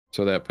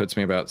So that puts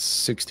me about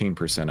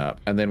 16% up.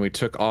 And then we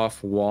took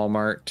off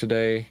Walmart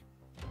today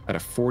at a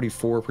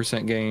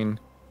 44% gain.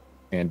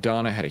 And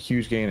Donna had a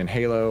huge gain in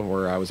Halo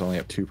where I was only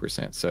up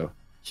 2%. So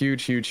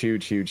huge, huge,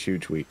 huge, huge,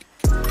 huge week.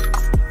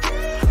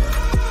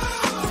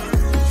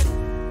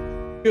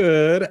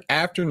 Good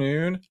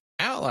afternoon,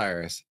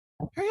 Outliers.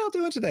 How are y'all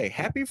doing today?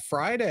 Happy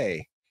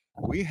Friday.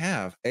 We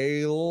have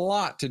a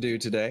lot to do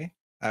today.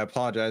 I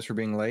apologize for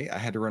being late. I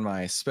had to run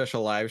my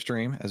special live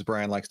stream, as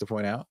Brian likes to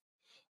point out.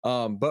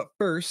 But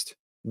first,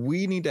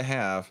 we need to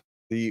have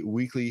the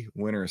weekly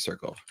winner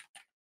circle.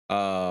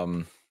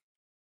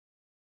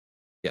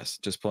 Yes,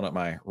 just pulling up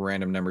my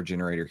random number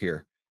generator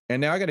here.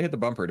 And now I got to hit the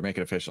bumper to make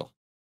it official.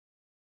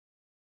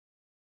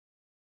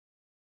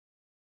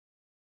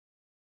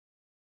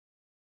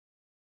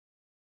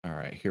 All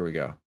right, here we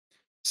go.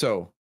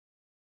 So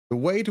the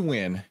way to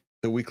win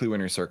the weekly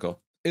winner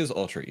circle is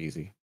ultra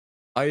easy.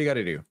 All you got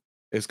to do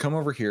is come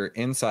over here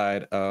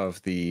inside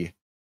of the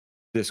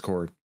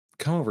Discord,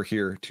 come over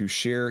here to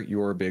share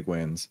your big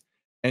wins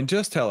and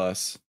just tell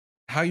us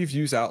how you've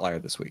used Outlier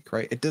this week,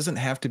 right? It doesn't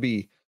have to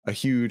be a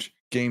huge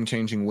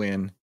game-changing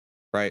win,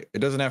 right? It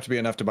doesn't have to be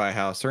enough to buy a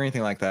house or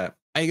anything like that.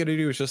 All you got to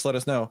do is just let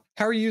us know,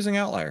 how are you using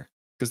Outlier?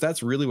 Because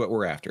that's really what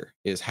we're after,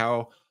 is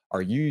how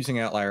are you using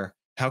Outlier?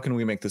 How can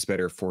we make this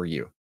better for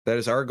you? That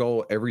is our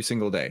goal every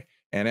single day.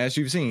 And as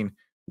you've seen,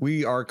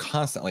 we are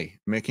constantly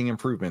making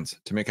improvements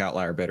to make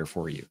Outlier better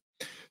for you.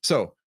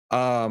 So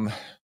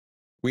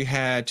we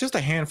had just a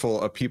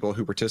handful of people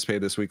who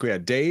participated this week. We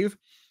had Dave.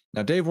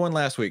 Now, Dave won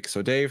last week.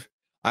 So Dave,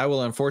 I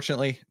will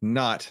unfortunately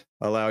not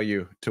allow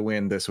you to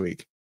win this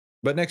week,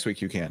 but next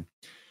week you can.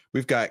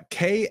 We've got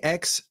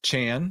KX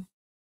Chan.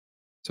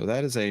 So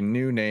that is a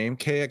new name,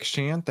 KX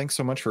Chan. Thanks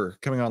so much for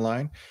coming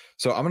online.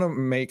 So I'm going to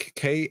make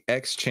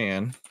KX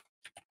Chan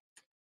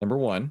number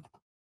 1.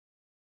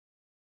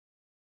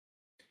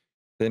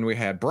 Then we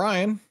had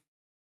Brian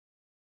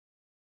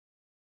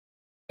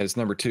as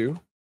number 2.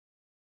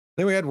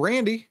 Then we had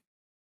Randy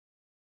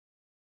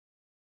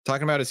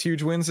talking about his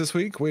huge wins this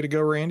week. Way to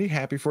go, Randy.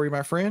 Happy for you,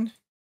 my friend.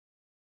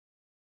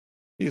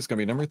 He is going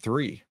to be number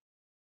 3.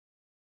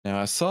 Now,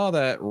 I saw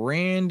that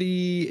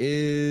Randy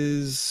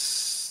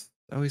is...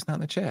 Oh, he's not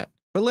in the chat.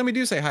 But let me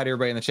do say hi to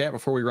everybody in the chat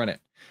before we run it.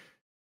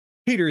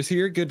 Peter is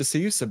here. Good to see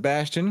you.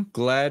 Sebastian,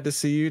 glad to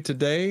see you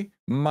today.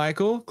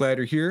 Michael, glad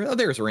you're here. Oh,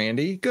 there's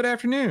Randy. Good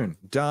afternoon.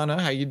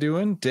 Donna, how you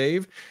doing?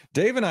 Dave.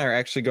 Dave and I are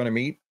actually going to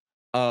meet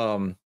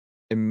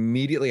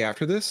immediately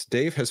after this.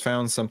 Dave has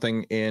found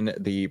something in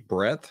the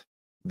breadth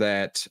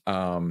that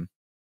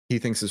he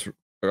thinks is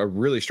a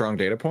really strong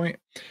data point.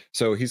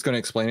 So he's going to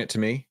explain it to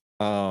me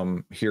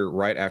here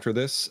right after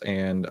this.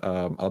 And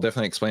I'll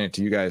definitely explain it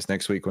to you guys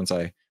next week once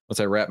I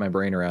wrap my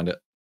brain around it.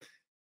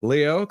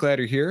 Leo, glad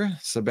you're here.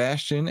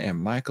 Sebastian and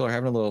Michael are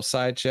having a little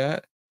side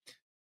chat.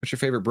 What's your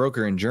favorite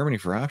broker in Germany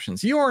for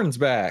options? Jorn's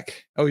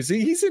back. Oh, he's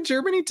in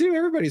Germany too.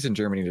 Everybody's in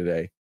Germany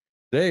today.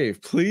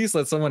 Dave, please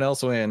let someone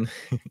else win.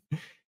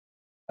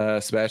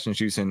 Sebastian's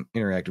using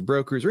interactive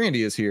brokers.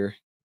 Randy is here.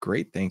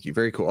 Great, thank you.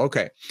 Very cool.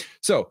 Okay,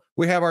 so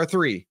we have our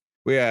 3.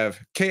 We have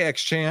KX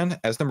Chan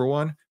as number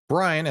 1,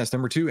 Brian as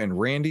number 2, and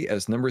Randy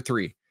as number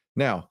 3.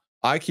 Now,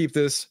 I keep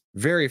this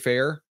very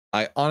fair.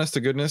 I, honest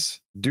to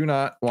goodness, do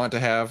not want to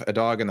have a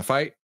dog in the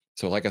fight.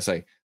 So like I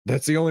say,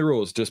 that's the only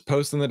rules. Just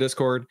post in the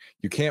Discord.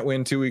 You can't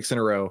win 2 weeks in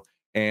a row.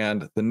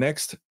 And the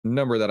next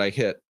number that I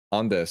hit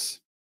on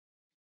this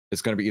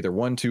is going to be either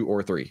 1, 2,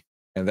 or 3.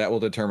 And that will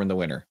determine the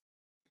winner.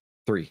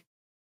 3,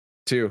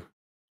 2,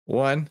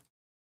 1.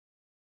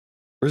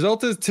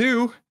 Result is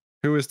 2.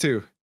 Who is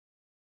 2?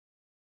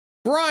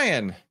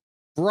 Brian.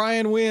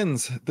 Brian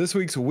wins this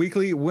week's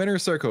weekly winner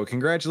circle.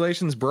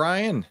 Congratulations,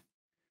 Brian.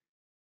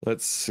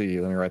 Let's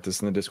see. Let me write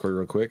this in the Discord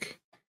real quick.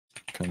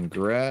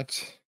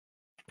 Congratulations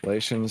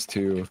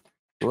to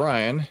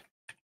Brian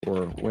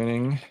for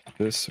winning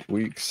this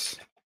week's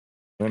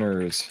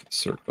winners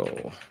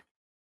circle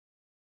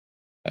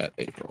at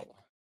April.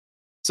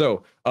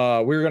 So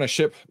we're going to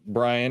ship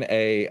Brian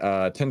a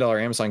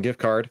 $10 Amazon gift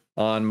card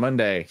on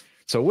Monday.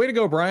 So way to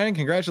go, Brian.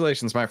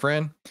 Congratulations, my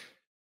friend.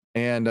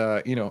 And,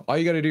 all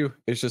you got to do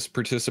is just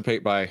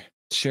participate by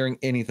sharing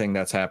anything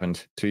that's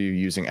happened to you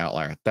using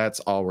Outlier. That's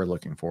all we're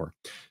looking for.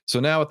 So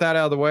now with that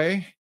out of the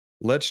way,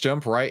 let's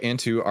jump right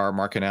into our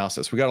market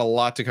analysis. We got a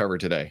lot to cover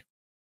today.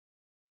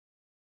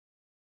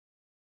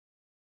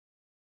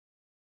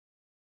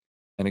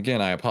 And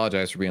again, I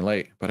apologize for being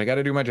late, but I got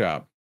to do my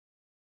job.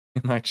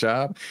 My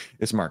job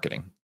is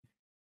marketing.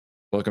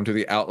 Welcome to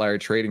the Outlier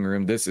Trading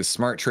Room. This is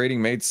smart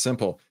trading made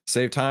simple.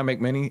 Save time,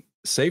 make money.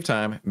 Save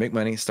time, make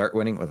money, start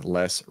winning with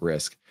less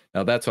risk.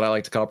 Now, that's what I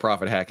like to call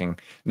profit hacking.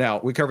 Now,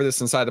 we cover this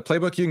inside the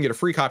playbook. You can get a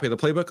free copy of the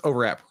playbook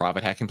over at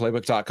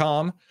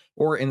profithackingplaybook.com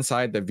or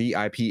inside the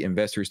VIP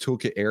Investors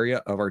Toolkit area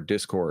of our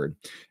Discord.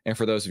 And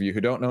for those of you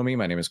who don't know me,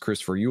 my name is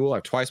Christopher Ewell.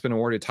 I've twice been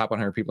awarded top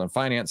 100 people in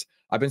finance.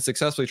 I've been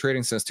successfully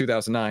trading since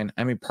 2009.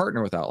 I'm a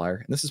partner with Outlier,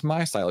 and this is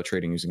my style of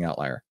trading using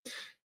Outlier.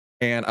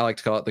 And I like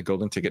to call it the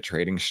golden ticket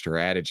trading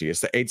strategy.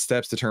 It's the 8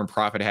 steps to turn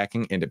profit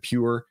hacking into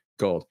pure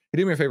gold. Hey,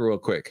 do me a favor real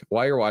quick.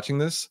 While you're watching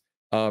this,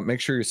 make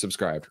sure you're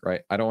subscribed,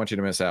 right? I don't want you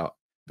to miss out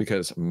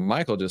because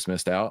Michael just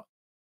missed out.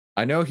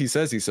 I know he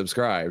says he's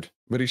subscribed,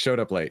 but he showed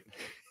up late.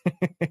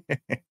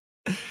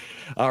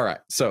 All right,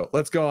 so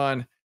let's go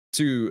on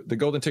to the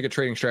golden ticket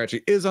trading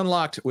strategy is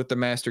unlocked with the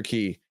master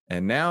key.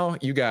 And now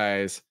you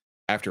guys,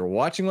 after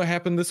watching what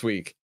happened this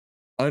week,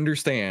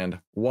 understand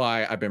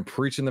why I've been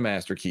preaching the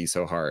master key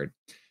so hard.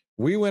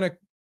 We went,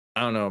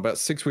 I don't know, about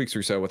 6 weeks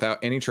or so without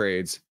any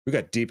trades. We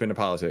got deep into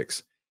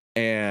politics.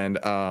 And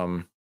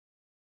I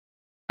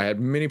had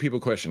many people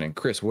questioning,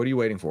 Chris, what are you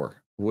waiting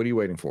for? What are you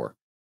waiting for?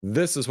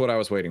 This is what I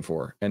was waiting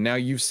for. And now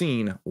you've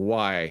seen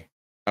why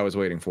I was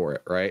waiting for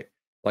it, right?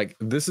 Like,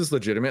 this is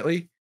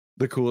legitimately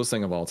the coolest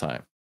thing of all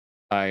time.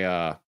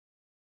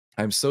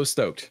 I'm so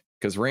stoked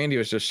because Randy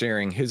was just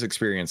sharing his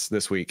experience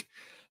this week.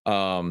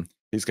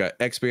 He's got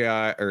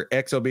XBI or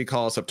XLB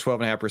calls up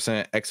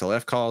 12.5%,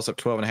 XLF calls up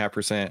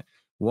 12.5%,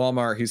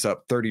 Walmart, he's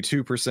up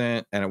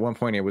 32%, and at one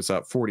point it was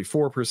up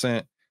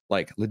 44%.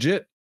 Like,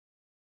 legit,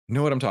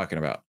 know what I'm talking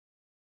about.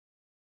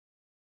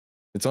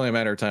 It's only a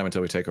matter of time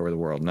until we take over the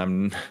world.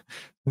 And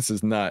this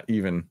is not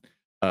even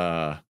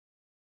a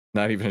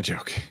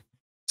joke.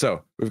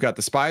 So we've got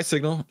the SPY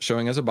signal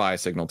showing as a buy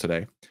signal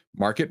today.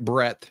 Market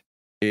breadth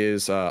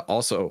is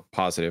also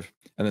positive.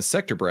 And the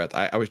sector breadth,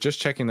 I was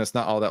just checking this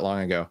not all that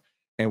long ago.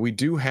 And we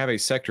do have a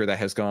sector that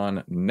has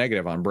gone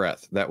negative on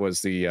breadth. That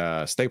was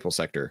the staple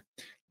sector.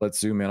 Let's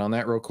zoom in on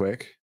that real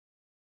quick.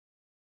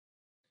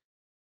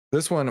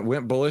 This one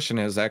went bullish and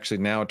has actually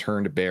now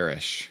turned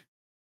bearish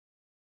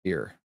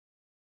here.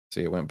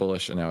 See, it went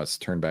bullish and now it's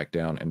turned back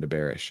down into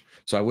bearish.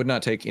 So I would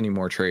not take any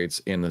more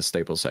trades in the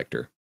staple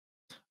sector,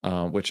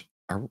 which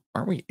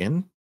aren't we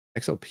in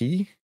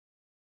XLP?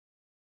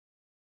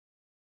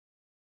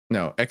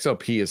 No,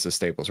 XLP is the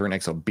staples. We're in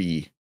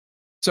XLB.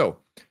 So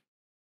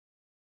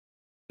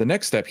the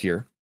next step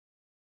here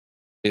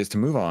is to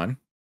move on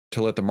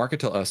to let the market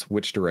tell us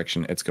which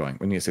direction it's going.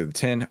 We need to see the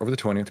 10 over the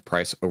 20, the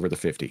price over the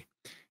 50.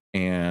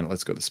 And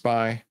let's go to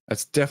SPY.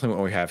 That's definitely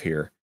what we have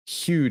here.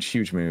 Huge,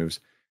 huge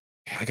moves.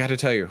 I got to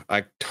tell you,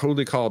 I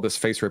totally call this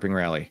face ripping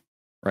rally,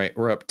 right?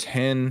 We're up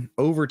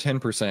over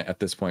 10% at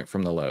this point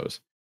from the lows.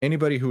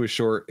 Anybody who is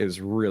short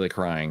is really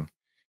crying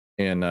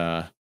and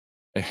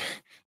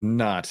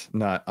not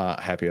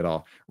happy at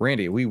all.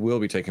 Randy, we will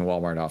be taking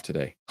Walmart off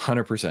today,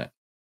 100%.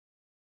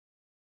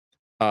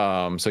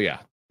 So yeah,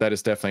 that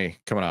is definitely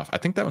coming off. I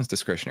think that one's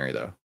discretionary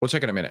though. We'll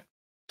check in a minute.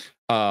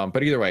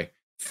 But either way,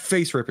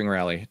 face ripping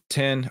rally,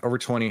 10 over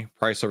 20,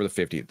 price over the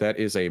 50. That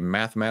is a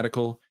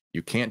mathematical,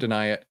 you can't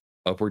deny it,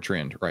 upward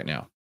trend right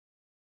now.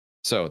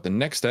 So the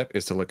next step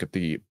is to look at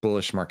the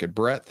bullish market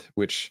breadth,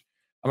 which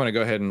I'm going to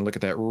go ahead and look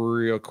at that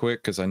real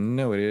quick because I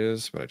know it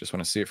is, but I just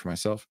want to see it for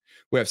myself.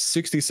 We have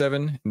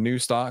 67 new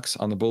stocks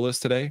on the bull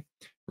list today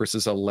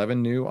versus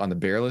 11 new on the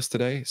bear list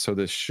today. So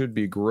this should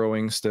be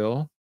growing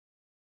still.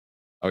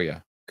 Oh yeah,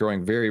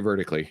 growing very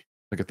vertically.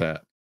 Look at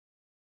that.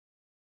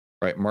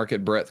 Right,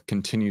 market breadth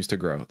continues to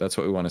grow. That's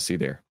what we want to see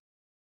there.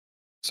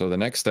 So the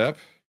next step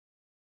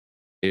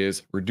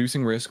is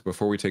reducing risk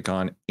before we take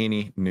on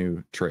any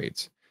new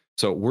trades.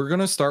 So we're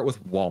going to start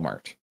with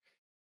Walmart.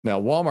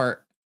 Now, Walmart,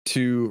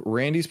 to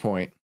Randy's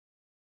point,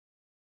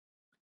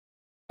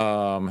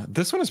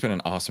 this one has been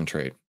an awesome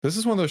trade. This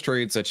is one of those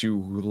trades that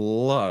you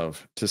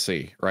love to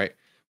see, right?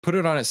 Put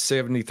it on at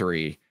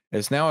 73.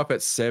 It's now up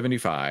at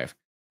 75.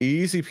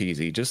 Easy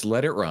peasy. Just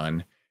let it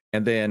run.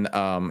 And then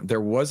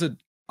there was an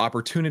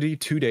opportunity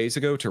 2 days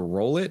ago to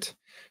roll it,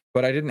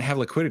 but I didn't have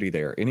liquidity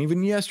there. And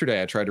even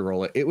yesterday I tried to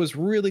roll it. It was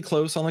really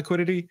close on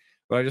liquidity,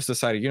 but I just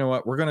decided, you know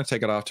what? We're going to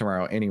take it off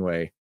tomorrow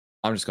anyway.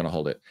 I'm just going to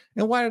hold it.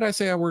 And why did I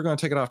say we're going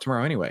to take it off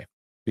tomorrow anyway?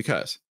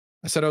 Because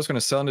I said I was going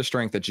to sell into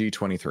strength at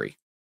G23.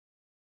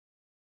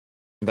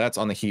 That's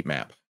on the heat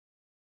map.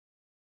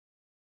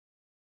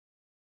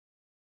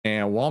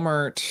 And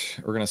Walmart,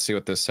 we're going to see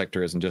what this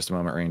sector is in just a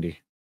moment, Randy.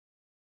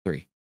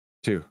 3,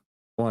 2,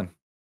 1.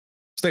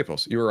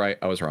 Staples. You were right.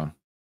 I was wrong.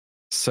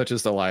 Such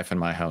is the life in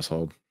my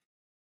household.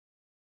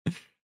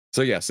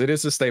 So yes, it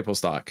is a staple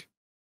stock.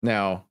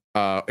 Now,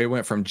 it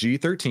went from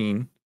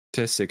G13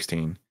 to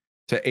 16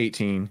 to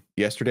 18.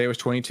 Yesterday was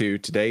 22.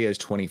 Today is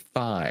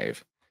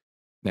 25.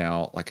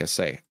 Now, like I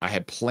say, I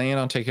had planned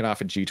on taking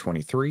off at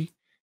G23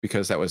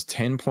 because that was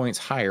 10 points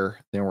higher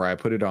than where I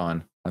put it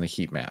on the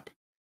heat map.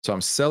 So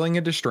I'm selling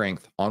into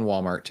strength on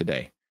Walmart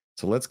today.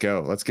 So let's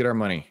go. Let's get our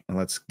money and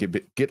let's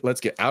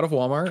get out of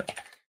Walmart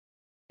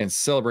and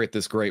celebrate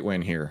this great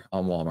win here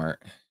on Walmart.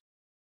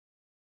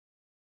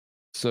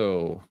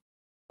 So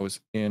I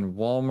was in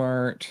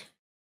Walmart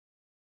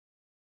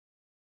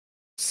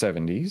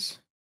 70s.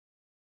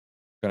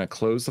 Going to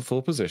close the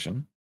full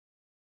position.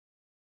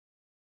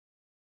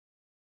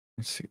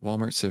 Let's see,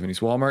 Walmart 70s.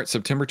 Walmart,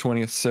 September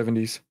 20th,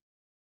 70s.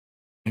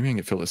 Maybe I can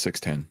get filled at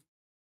 610.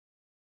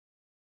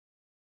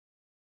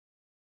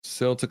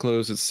 Sell to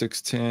close at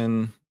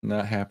 610.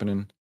 Not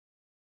happening.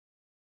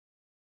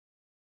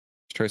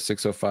 Let's try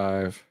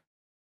 605.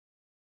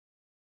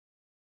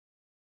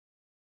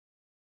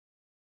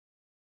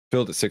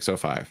 Filled at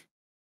 605.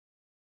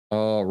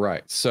 All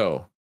right.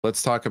 So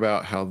let's talk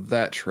about how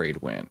that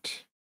trade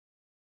went.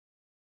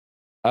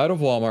 Out of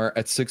Walmart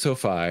at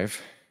 605.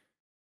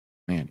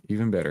 Man,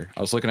 even better.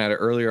 I was looking at it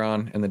earlier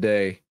on in the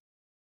day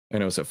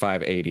and it was at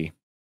 580.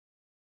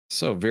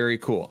 So very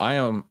cool. I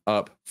am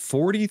up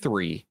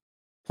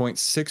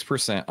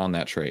 43.6% on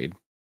that trade.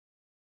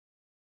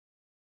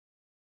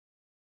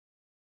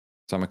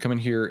 So I'm going to come in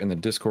here in the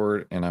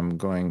Discord and I'm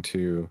going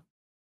to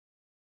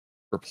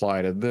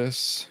reply to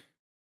this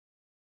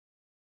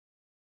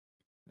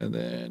and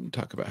then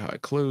talk about how I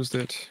closed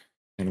it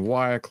and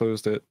why I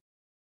closed it.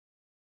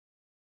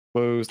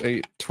 Closed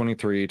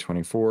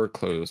 8/23/24,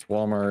 closed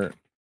Walmart.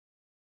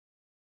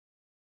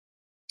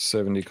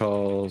 70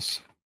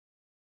 calls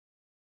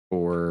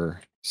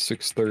for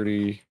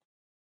 630,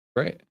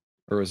 right?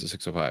 Or was it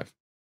 605?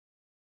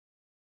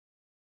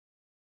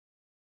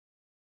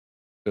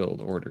 Filled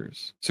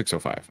orders.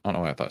 605. I don't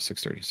know why I thought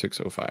 630.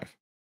 605.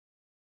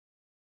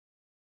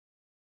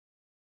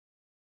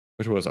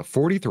 Which was a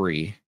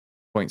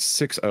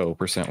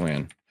 43.60%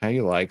 win. How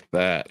you like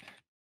that?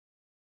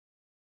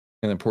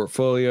 And then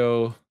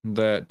portfolio,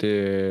 that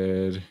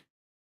did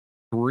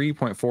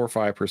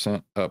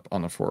 3.45% up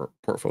on the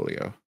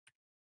portfolio.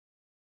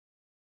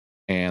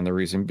 And the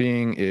reason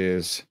being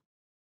is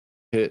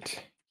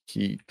hit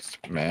heat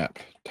map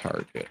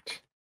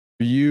target.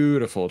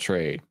 Beautiful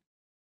trade.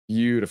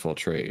 Beautiful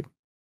trade.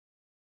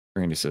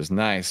 Randy says,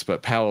 nice,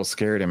 but Powell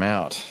scared him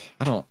out.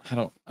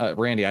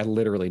 Randy, I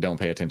literally don't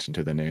pay attention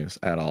to the news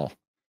at all.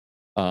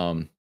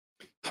 Man,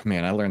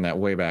 I learned that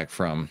way back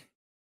from,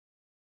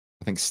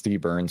 I think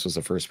Steve Burns was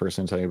the first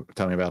person to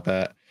tell me about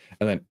that.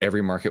 And then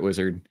every market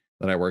wizard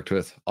that I worked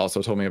with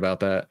also told me about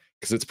that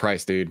because it's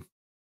price, dude.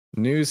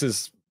 News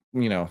is,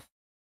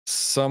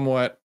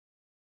 somewhat,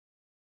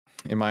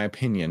 in my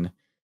opinion,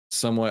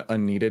 somewhat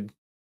unneeded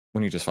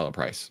when you just follow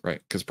price,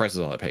 right? Because price is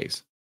all it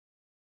pays.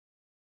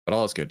 But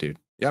all is good, dude.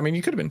 Yeah, I mean,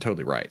 you could have been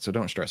totally right, so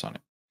don't stress on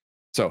it.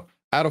 So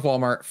out of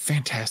Walmart,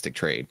 fantastic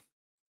trade.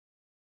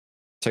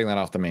 Taking that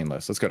off the main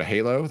list. Let's go to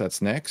Halo.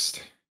 That's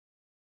next.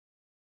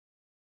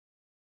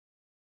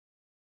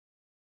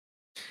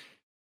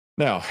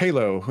 Now,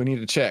 Halo, we need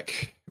to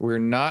check. We're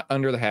not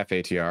under the half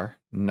ATR,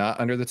 not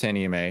under the 10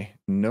 EMA,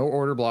 no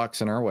order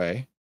blocks in our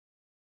way.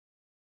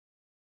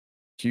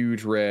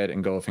 Huge red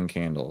engulfing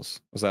candles.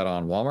 Was that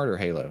on Walmart or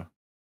Halo?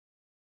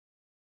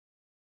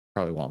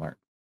 Probably Walmart.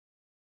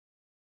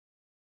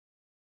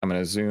 I'm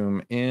going to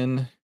zoom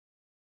in.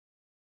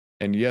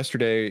 And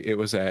yesterday it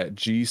was at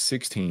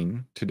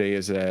G16. Today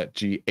is at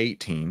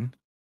G18.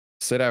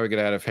 Said I would get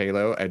out of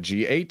Halo at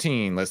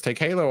G18. Let's take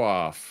Halo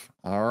off.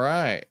 All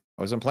right.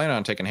 I wasn't planning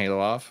on taking Halo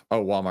off.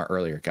 Oh, Walmart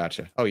earlier.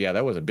 Gotcha. Oh, yeah,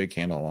 that was a big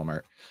candle at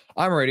Walmart.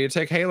 I'm ready to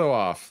take Halo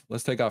off.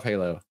 Let's take off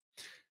Halo.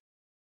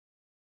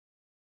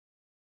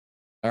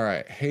 All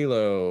right.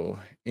 Halo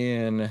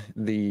in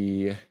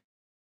the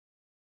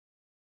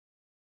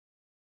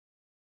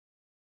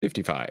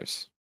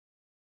 55s.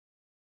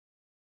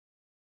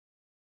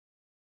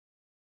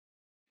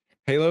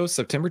 Halo,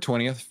 September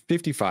 20th,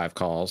 55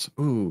 calls.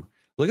 Ooh,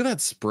 look at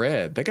that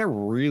spread. That got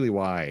really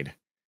wide.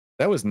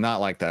 That was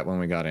not like that when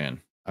we got in.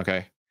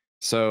 Okay.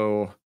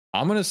 So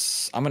I'm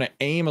gonna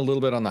aim a little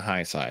bit on the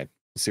high side,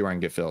 see where I can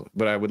get filled.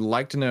 But I would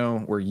like to know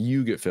where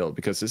you get filled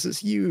because this is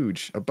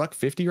huge.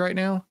 $1.50 right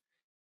now.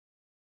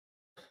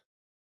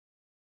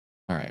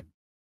 All right.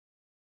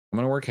 I'm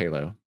gonna work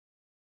Halo.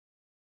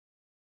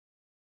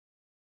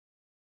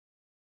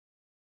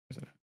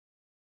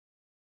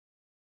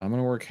 I'm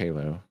gonna work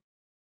Halo.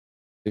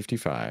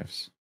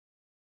 55s.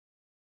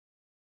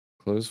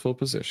 Close full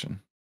position.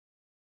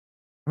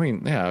 I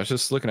mean, yeah, I was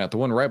just looking at the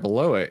one right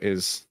below it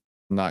is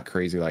not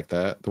crazy like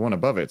that. The one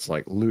above it's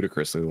like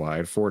ludicrously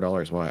wide,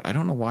 $4 wide. I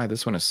don't know why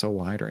this one is so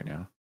wide right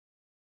now.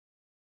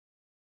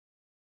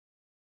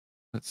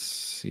 Let's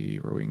see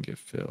where we can get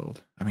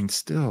filled. I mean,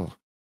 still.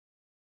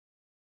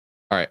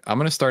 All right, I'm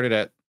gonna start it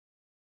at.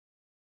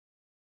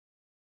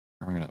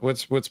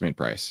 What's mid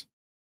price?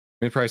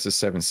 Mid price is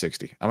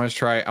 760. I'm gonna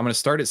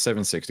start at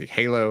 760.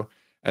 Halo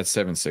at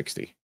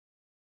 760.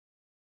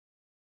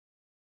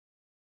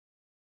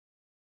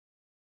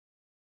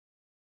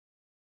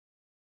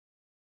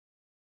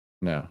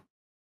 No.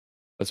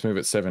 Let's move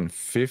at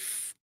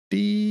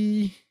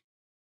 750.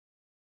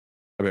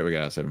 I bet we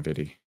got a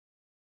 750.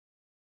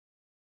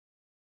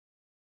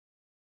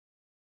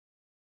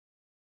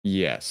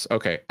 Yes.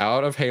 Okay.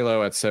 Out of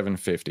Halo at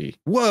 750.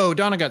 Whoa,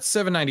 Donna got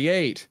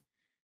 798.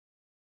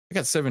 I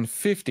got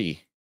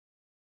 750.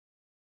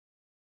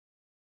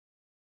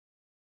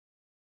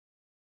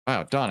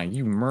 Wow, Donna,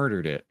 you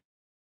murdered it.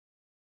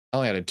 I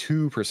only had a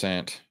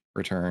 2%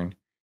 return.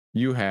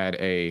 You had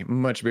a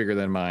much bigger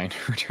than mine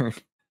return.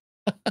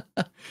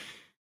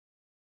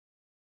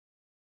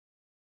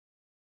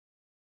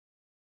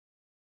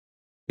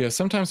 Yeah,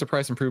 sometimes the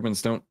price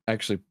improvements don't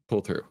actually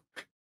pull through.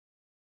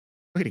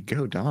 Way to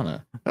go,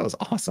 Donna. That was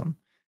awesome.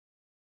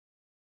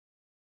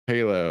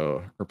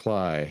 Halo,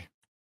 reply.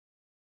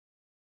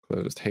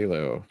 Closed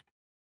Halo.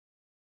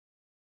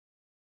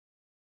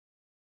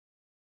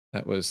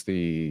 That was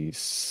the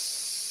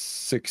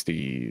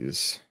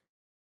 60s.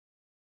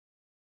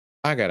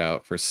 I got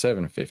out for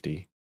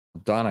 750.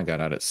 Donna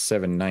got out at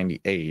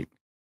 798.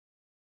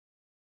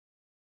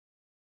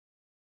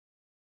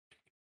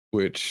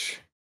 which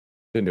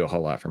didn't do a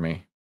whole lot for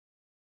me.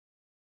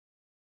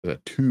 It was a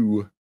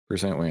 2%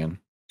 win,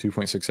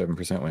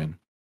 2.67% win.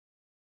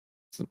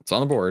 It's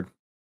on the board.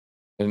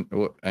 And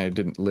I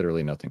didn't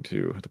literally nothing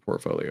to do with the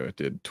portfolio. It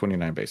did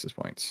 29 basis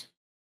points.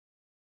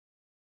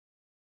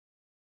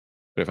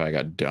 But if I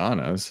got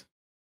Donna's,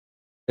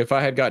 if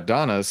I had got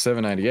Donna's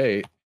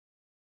 798,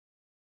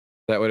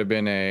 that would have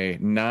been a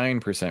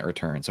 9%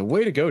 return. So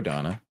way to go,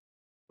 Donna.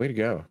 Way to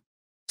go.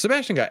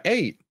 Sebastian got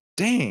 8.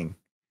 Dang.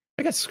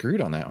 I got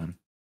screwed on that one.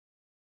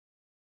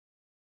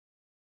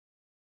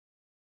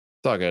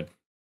 It's all good.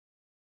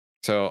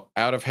 So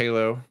out of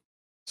Halo,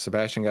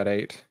 Sebastian got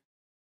 8.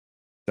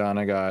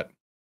 Donna got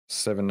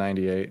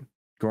 798.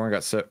 Goran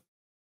got 7.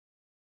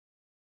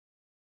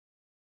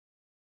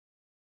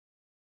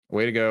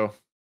 Way to go.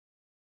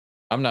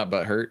 I'm not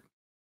butthurt.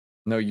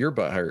 No, you're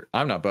butthurt.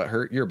 I'm not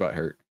butthurt. You're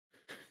butthurt.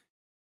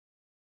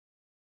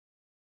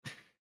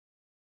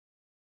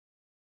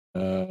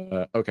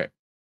 Okay.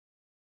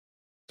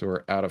 So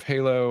we're out of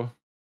Halo.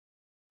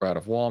 We're out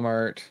of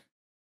Walmart.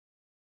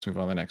 Let's move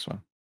on to the next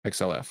one.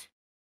 XLF.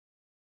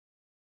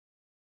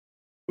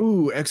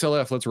 Ooh,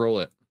 XLF. Let's roll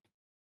it.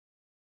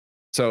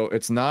 So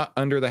it's not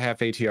under the half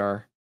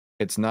ATR.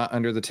 It's not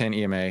under the 10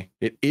 EMA.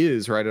 It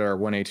is right at our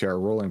 1 ATR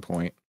rolling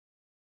point.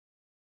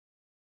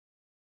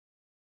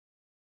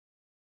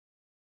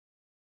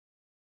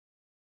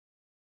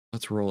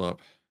 Let's roll up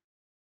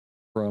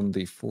from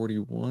the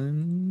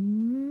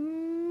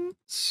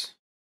 41s.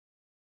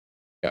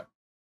 Yeah.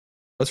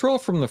 Let's roll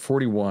from the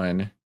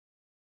 41.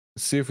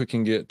 Let's see if we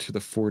can get to the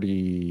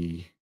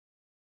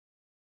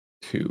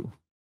 42.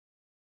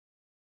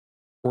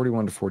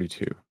 41 to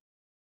 42.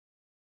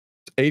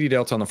 It's 80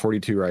 delta on the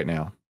 42 right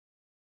now.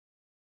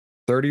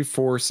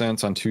 34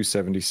 cents on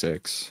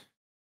 276.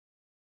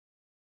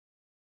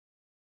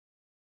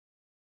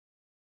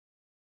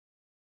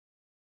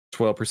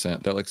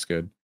 %. That looks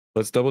good.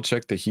 Let's double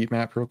check the heat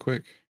map real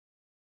quick.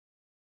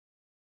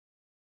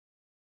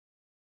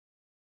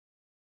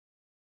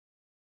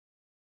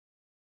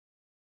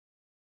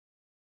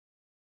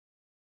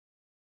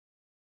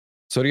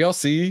 So do y'all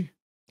see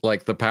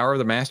like the power of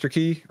the master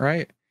key,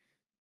 right?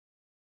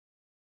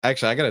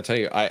 Actually, I got to tell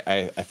you,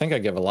 I think I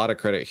give a lot of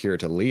credit here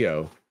to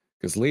Leo,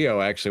 because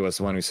Leo actually was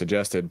the one who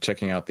suggested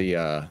checking out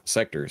the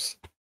sectors.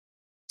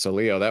 So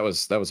Leo, that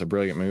was a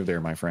brilliant move there,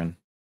 my friend.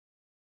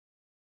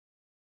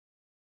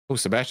 Oh,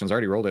 Sebastian's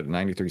already rolled it at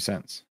 93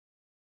 cents.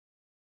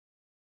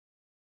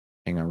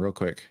 Hang on real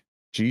quick.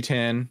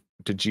 G10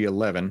 to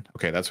G11.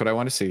 Okay, that's what I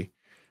want to see.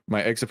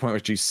 My exit point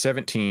was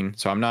G17,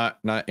 so I'm not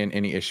in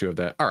any issue of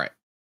that. All right.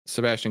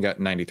 Sebastian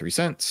got 93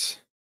 cents.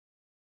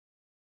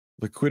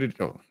 Liquidity,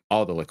 oh,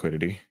 all the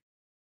liquidity.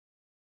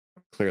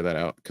 Clear that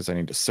out because I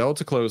need to sell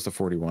to close the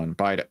 41,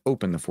 buy to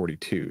open the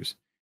 42s.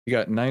 You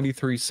got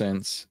 93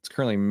 cents. It's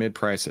currently mid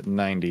price at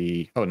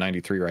 90. Oh,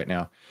 93 right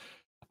now.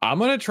 I'm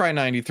going to try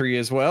 93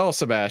 as well,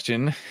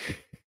 Sebastian.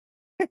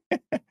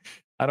 I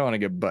don't want to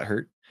get butt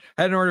hurt.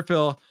 I had an order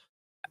fill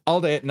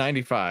all day at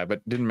 95,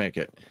 but didn't make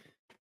it.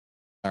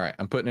 All right.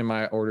 I'm putting in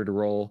my order to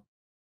roll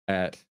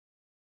at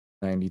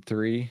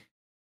 93.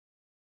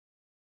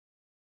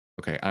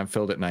 Okay. I'm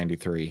filled at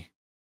 93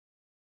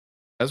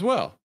 as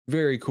well.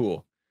 Very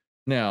cool.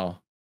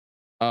 Now,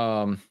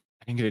 I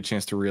didn't get a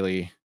chance to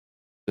really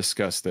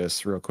discuss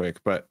this real quick,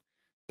 but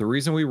the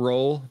reason we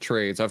roll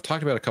trades, I've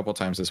talked about a couple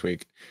times this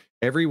week.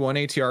 Every 1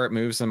 ATR it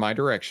moves in my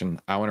direction,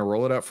 I want to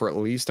roll it up for at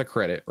least a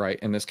credit, right?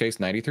 In this case,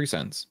 93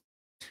 cents.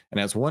 And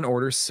as one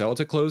order, sell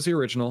to close the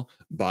original,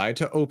 buy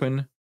to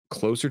open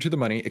closer to the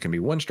money. It can be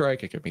 1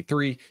 strike, it can be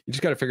 3. You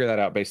just got to figure that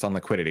out based on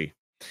liquidity.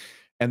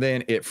 And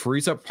then it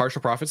frees up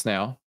partial profits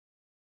now,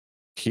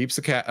 keeps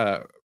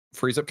the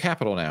frees up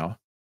capital now,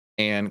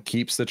 and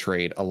keeps the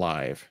trade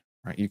alive,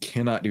 right? You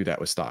cannot do that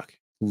with stock.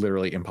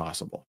 Literally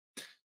impossible.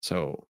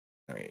 So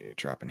let me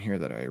drop in here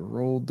that I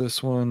rolled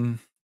this one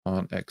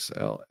on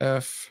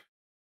XLF.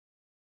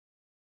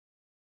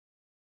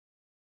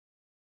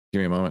 Give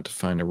me a moment to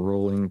find a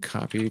rolling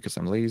copy because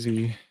I'm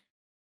lazy.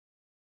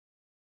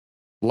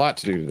 A lot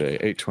to do today.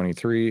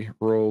 823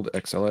 rolled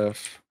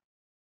XLF.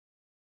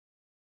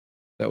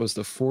 That was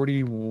the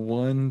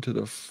 41 to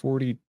the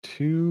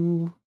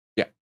 42.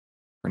 Yeah,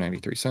 for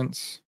 93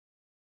 cents.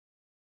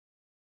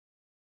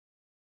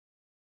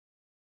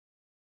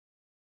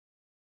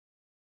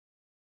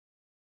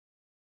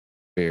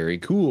 Very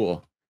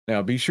cool.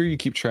 Now be sure you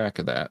keep track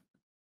of that.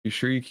 Be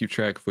sure you keep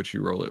track of what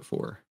you roll it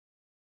for.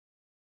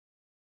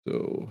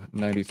 So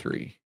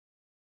 93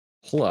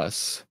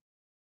 plus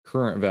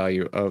current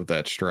value of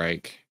that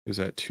strike is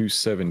at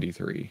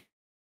 273.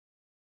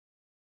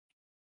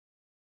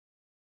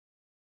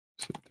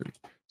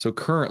 So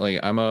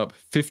currently I'm up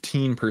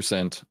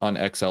 15% on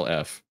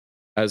XLF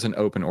as an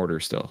open order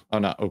still. Oh,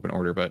 not open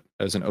order, but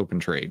as an open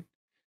trade.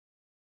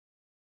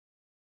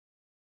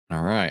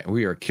 All right,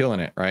 we are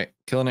killing it, right?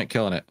 Killing it,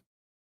 killing it.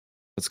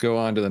 Let's go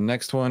on to the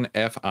next one,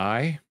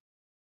 FI.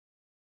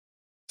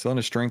 Selling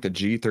a strength at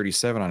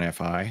G37 on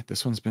FI.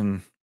 This one's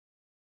been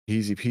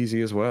easy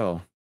peasy as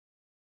well.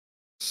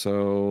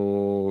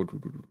 So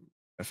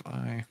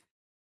FI.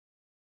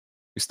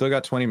 We We still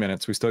got 20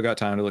 minutes. We still got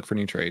time to look for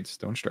new trades.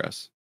 Don't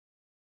stress.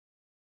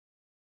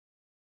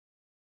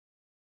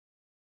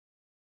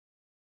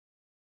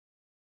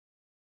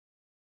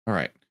 All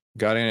right.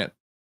 Got in at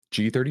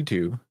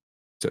G32.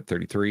 It's at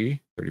 33,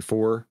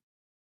 34,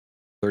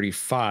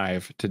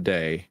 35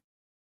 today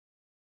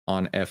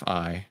on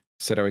FI.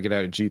 Said I would get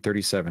out at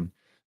G37.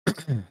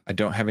 I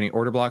don't have any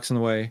order blocks in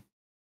the way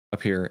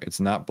up here. It's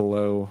not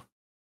below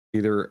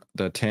either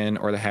the 10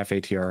 or the half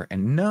ATR,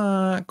 and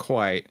not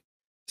quite.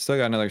 Still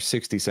got another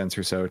 60 cents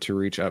or so to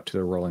reach up to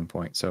the rolling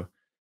point. So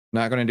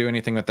not going to do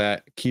anything with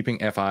that. Keeping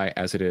FI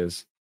as it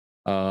is.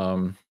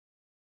 Let's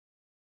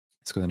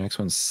go to the next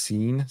one.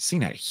 Scene.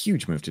 Scene had a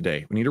huge move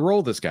today. We need to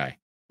roll this guy.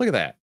 Look at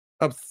that.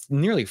 Up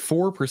nearly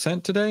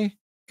 4% today.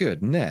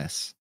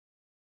 Goodness.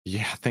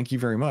 Yeah, thank you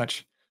very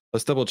much.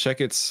 Let's double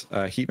check its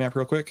heat map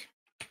real quick.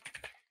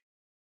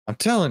 I'm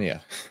telling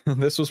you,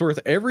 this was worth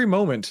every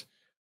moment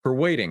for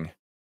waiting.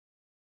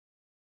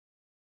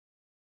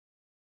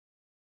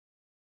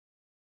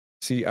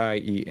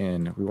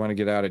 CIEN. We want to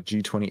get out at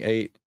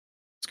G28.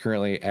 It's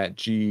currently at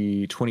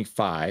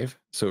G25.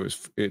 So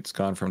it's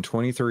gone from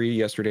 23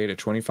 yesterday to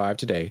 25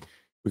 today.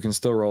 We can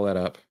still roll that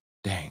up.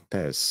 Dang,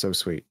 that is so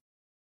sweet.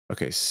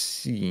 Okay,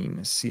 scene,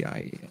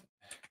 CIEN.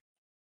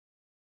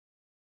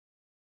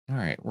 All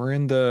right, we're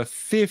in the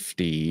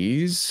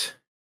 50s.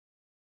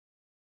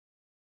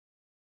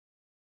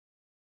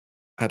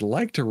 I'd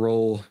like to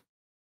roll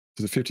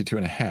to the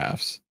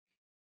 52.5s.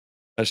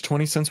 That's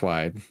 20 cents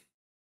wide.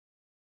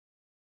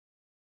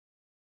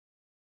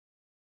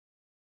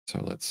 So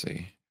let's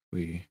see.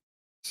 We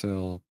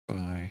sell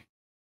by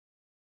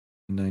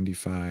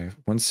 95.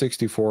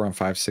 164 on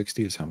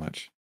 560 is how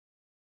much?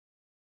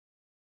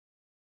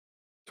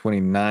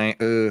 29.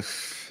 Ugh.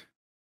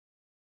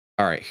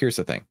 All right, here's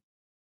the thing.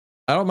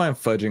 I don't mind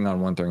fudging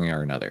on one thing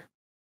or another,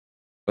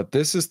 but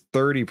this is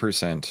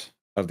 30%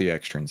 of the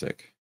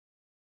extrinsic.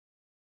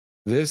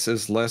 This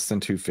is less than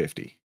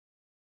 250.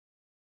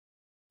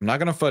 I'm not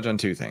going to fudge on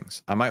two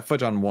things. I might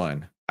fudge on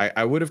one.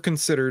 I would have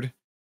considered,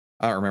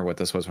 I don't remember what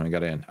this was when I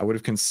got in. I would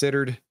have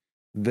considered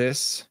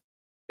this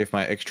if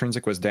my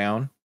extrinsic was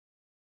down,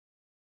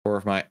 or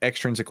if my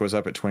extrinsic was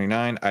up at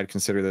 29, I'd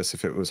consider this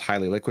if it was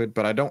highly liquid,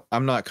 but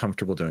I'm not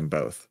comfortable doing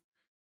both.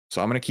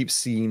 So I'm going to keep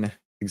seeing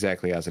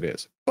exactly as it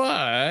is,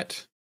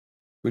 but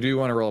we do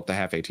want to roll up the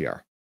half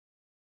ATR.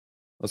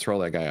 Let's roll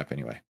that guy up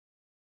anyway.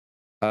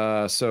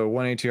 So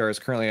one ATR is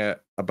currently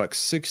at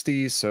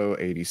 $1.60, so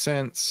 80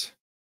 cents.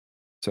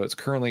 So it's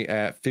currently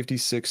at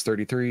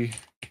 56.33.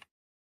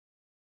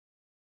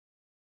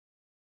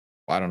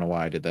 I don't know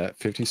why I did that.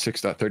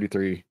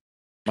 56.33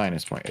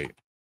 minus 0.8.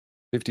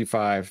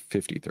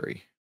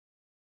 55.53.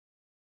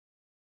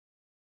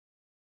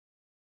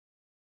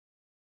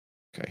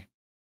 Okay.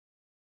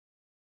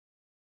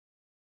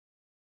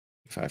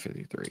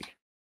 553.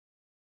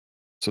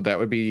 So that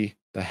would be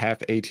the half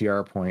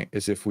ATR point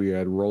as if we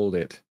had rolled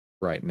it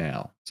right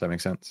now. Does that make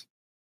sense?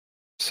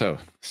 So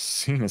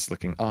scene is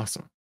looking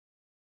awesome.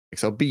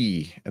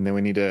 XLB, and then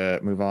we need to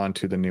move on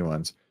to the new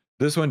ones.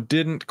 This one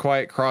didn't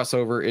quite cross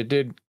over. It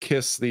did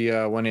kiss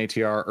the 1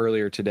 ATR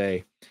earlier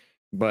today,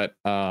 but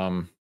not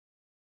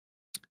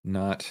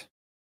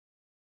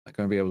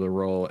going to be able to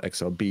roll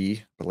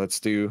XLB. But let's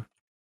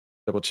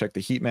double check the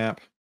heat map.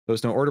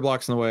 There's no order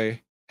blocks in the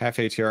way. Half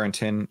ATR and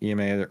 10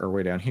 EMA are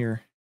way down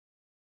here.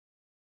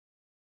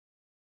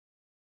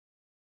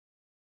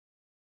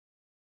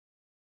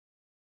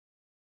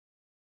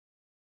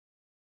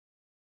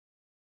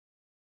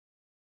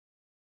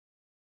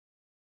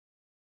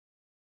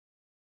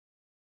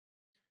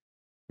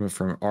 Move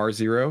from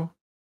R0,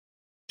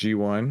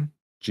 G1,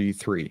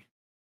 G3.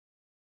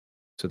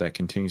 So that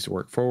continues to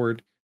work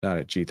forward, not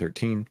at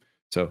G13.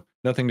 So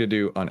nothing to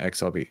do on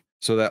XLB.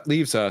 So that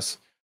leaves us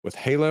with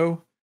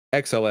Halo,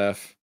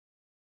 XLF.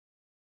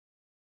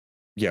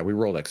 Yeah, we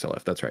rolled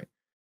XLF. That's right.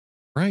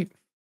 Right.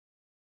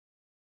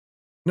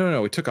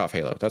 No, we took off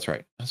Halo. That's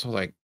right. That's what,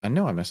 like, I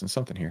know I'm missing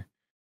something here.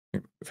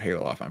 Move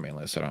Halo off my main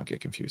list so I don't get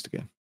confused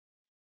again.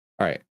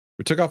 All right.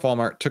 We took off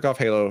Walmart, took off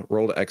Halo,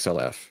 rolled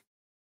XLF.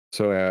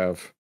 So we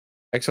have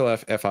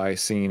XLF, FI,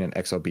 Scene, and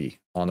XLB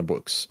on the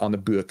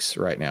books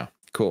right now.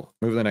 Cool.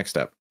 Move to the next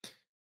step,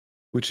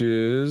 which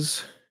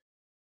is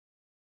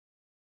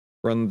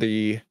run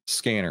the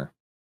scanner,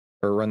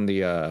 or run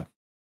the, what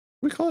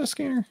do we call it, a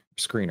scanner?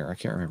 Screener. I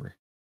can't remember.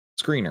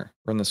 Screener.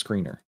 Run the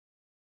screener.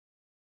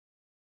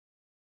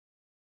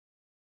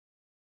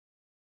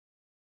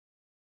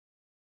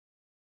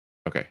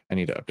 Okay, I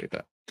need to update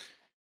that.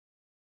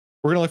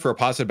 We're going to look for a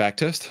positive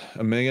backtest,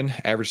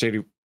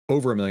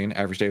 over a million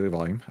average daily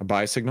volume, a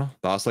buy signal,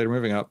 the oscillator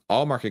moving up,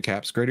 all market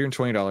caps greater than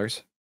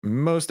 $20,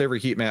 most every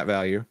heat map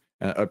value,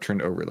 and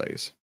uptrend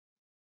overlays.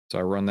 So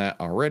I run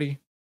that already.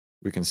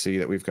 We can see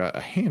that we've got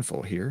a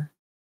handful here.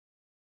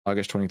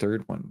 August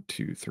 23rd, 1,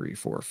 2, 3,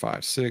 4,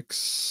 5,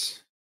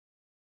 6.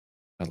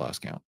 I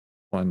lost count.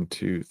 1,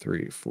 2,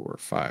 3, 4,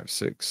 5,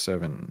 6,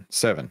 7.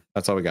 7.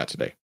 That's all we got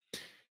today.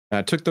 And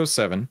I took those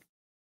 7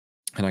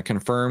 and I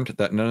confirmed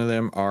that none of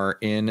them are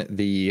in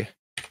the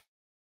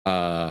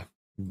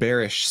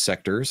bearish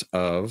sectors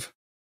of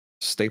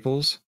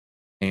staples,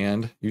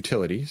 and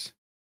utilities.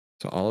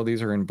 So all of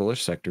these are in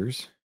bullish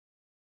sectors.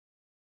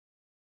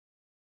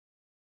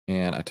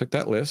 And I took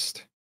that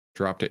list,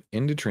 dropped it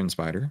into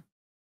TrendSpider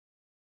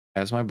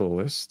as my bull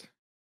list.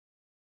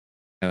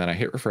 And then I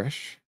hit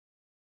refresh.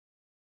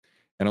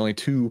 And only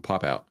two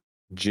pop out,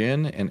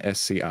 GIN and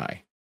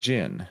SCI.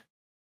 GIN.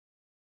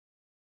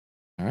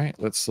 All right,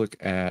 let's look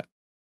at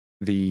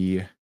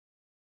the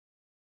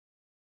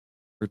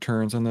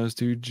returns on those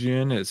two.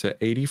 GIN is at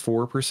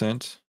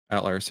 84%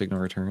 outlier signal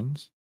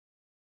returns.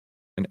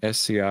 And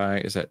SCI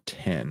is at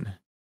 10.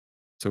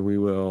 So we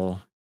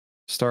will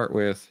start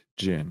with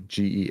GIN,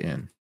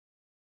 GEN.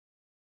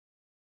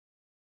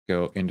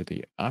 Go into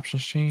the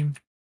options chain.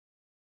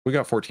 We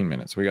got 14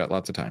 minutes. We got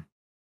lots of time.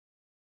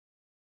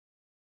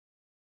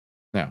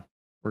 Now,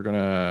 we're going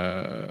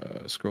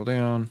to scroll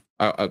down.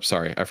 Oh,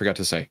 sorry, I forgot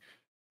to say.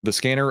 The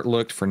scanner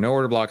looked for no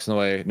order blocks in the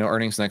way, no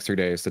earnings the next 3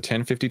 days. The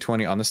 10, 50,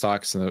 20 on the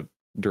stocks in the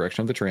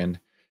direction of the trend,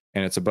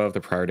 and it's above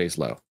the prior day's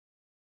low.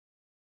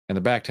 And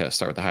the back test,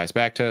 start with the highest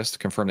back test.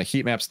 Confirm the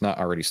heat map's not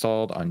already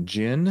stalled on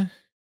GIN.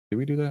 Did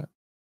we do that?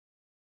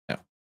 No.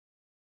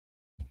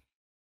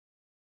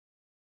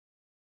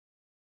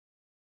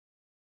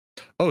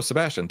 Oh,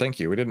 Sebastian, thank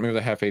you. We didn't move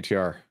the half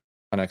ATR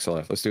on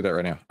XLF. Let's do that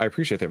right now. I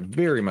appreciate that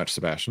very much,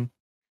 Sebastian.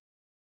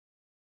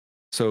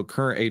 So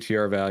current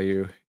ATR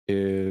value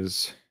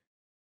is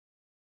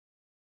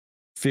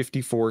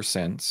 54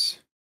 cents.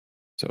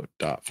 So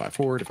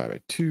 0.54 divided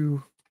by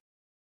 2,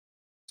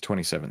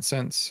 27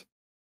 cents.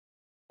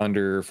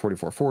 Under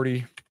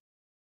 44.40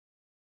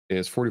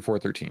 is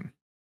 44.13.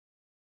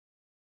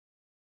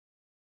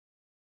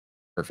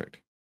 Perfect.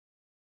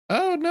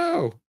 Oh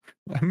no,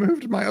 I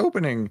moved my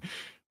opening.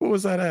 What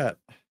was that at?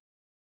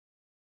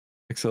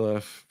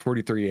 XLF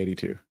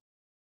 43.82.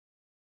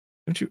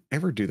 Don't you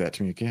ever do that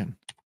to me again.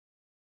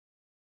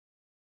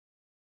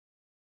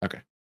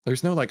 Okay.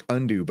 There's no like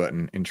undo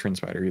button in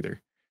TrendSpider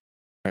either.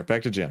 All right,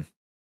 back to GIN.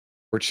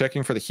 We're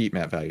checking for the heat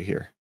map value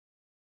here.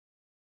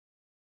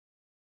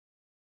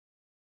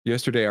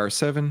 Yesterday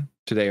R7,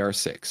 today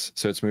R6.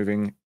 So it's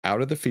moving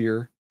out of the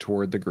fear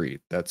toward the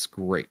greed. That's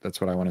great. That's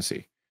what I want to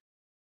see.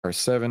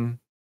 R7,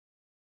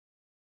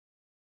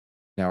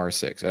 now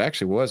R6. It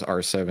actually was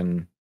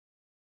R7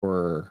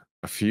 for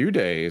a few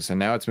days, and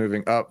now it's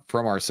moving up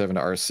from R7 to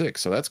R6.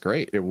 So that's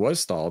great. It was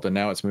stalled, and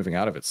now it's moving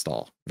out of its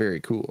stall.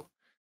 Very cool.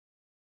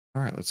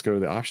 All right, let's go to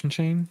the option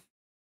chain.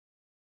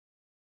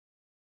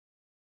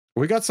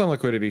 We got some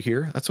liquidity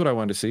here. That's what I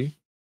wanted to see.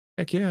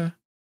 Heck yeah.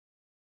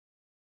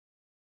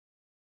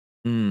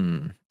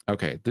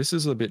 Okay, this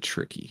is a bit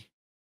tricky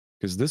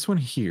because this one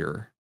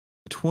here,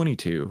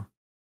 22,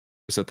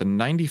 is at the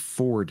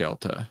 94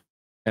 delta,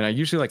 and I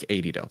usually like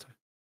 80 delta.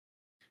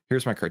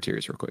 Here's my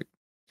criteria real quick.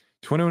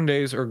 21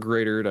 days or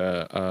greater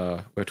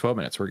to 12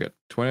 minutes, we're good.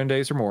 21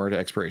 days or more to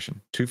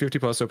expiration. 250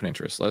 plus open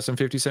interest. Less than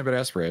 50-cent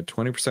bid-ask spread.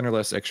 20% or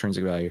less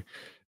extrinsic value.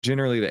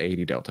 Generally the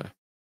 80 delta.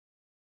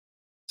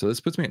 So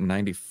this puts me at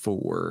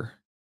 94.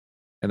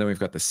 And then we've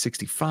got the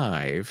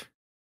 65.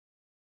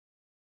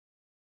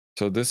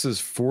 So this is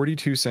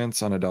 42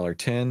 cents on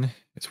 $1.10.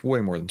 It's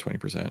way more than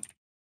 20%.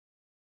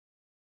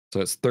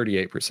 So it's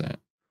 38%.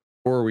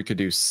 Or we could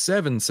do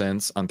 7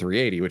 cents on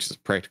 380, which is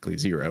practically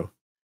zero.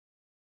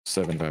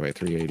 7 divided by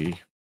 380.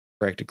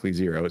 Practically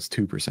zero. It's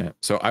 2%.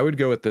 So I would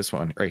go with this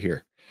one right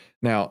here.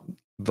 Now,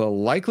 the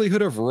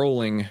likelihood of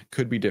rolling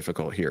could be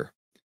difficult here.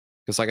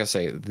 Because like I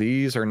say,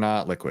 these are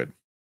not liquid.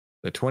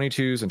 The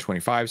 22s and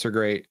 25s are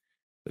great.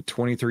 The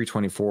 23,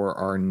 24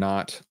 are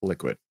not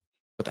liquid.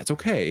 But that's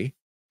okay,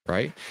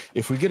 right?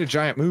 If we get a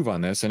giant move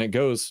on this and it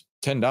goes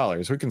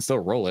 $10, we can still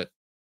roll it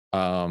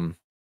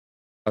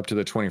up to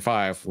the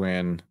 25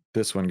 when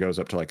this one goes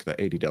up to like the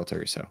 80 delta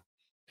or so.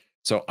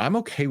 So I'm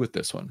okay with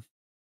this one.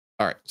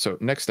 All right, so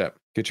next step,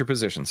 get your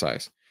position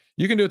size.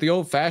 You can do it the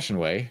old-fashioned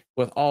way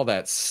with all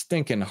that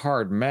stinking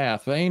hard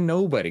math, but ain't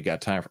nobody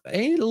got time for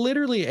that.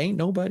 Literally ain't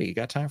nobody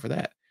got time for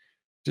that.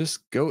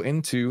 Just go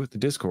into the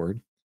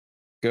Discord,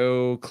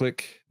 go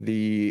click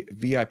the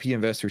VIP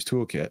Investors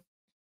Toolkit,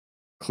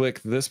 click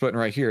this button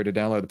right here to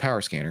download the power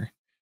scanner,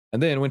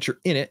 and then once you're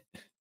in it,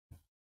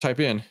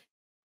 type in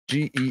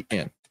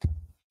GEN.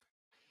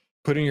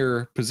 Put in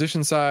your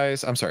position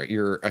size,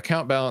 your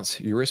account balance,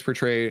 your risk per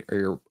trade, or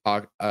your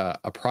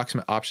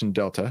approximate option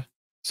delta.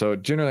 So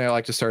generally, I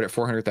like to start at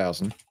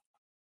 400,000.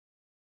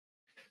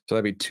 So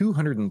that'd be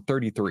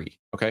 233.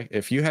 Okay,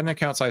 if you had an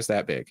account size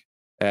that big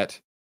at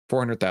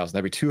 400,000,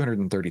 that'd be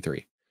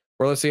 233.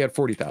 Or let's say you had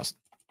 40,000,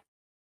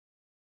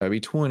 that'd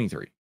be 23.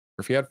 Or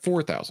if you had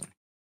 4,000,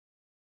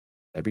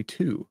 that'd be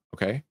 2.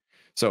 Okay,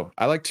 so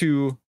I like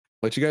to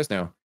let you guys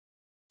know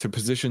to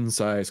position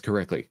size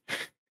correctly.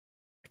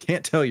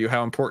 Can't tell you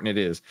how important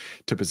it is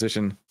to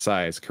position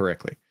size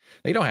correctly.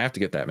 Now, you don't have to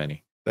get that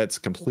many. That's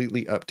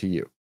completely up to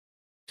you.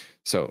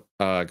 So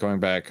going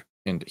back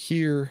into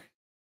here.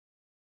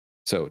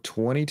 So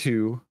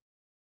 22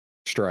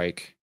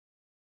 strike.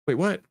 Wait,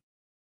 what?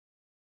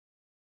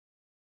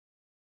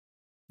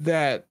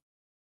 That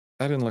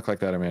didn't look like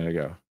that a minute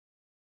ago.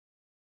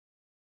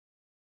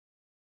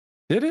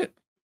 Did it?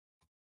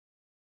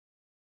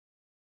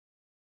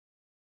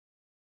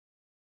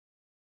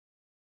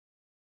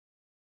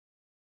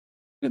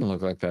 Didn't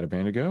look like that a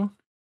minute ago.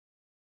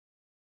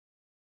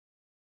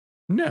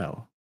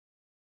 No.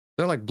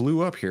 That like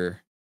blew up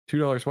here.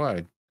 $2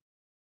 wide.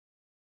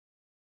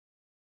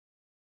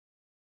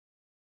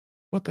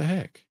 What the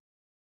heck?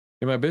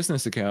 In my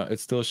business account, it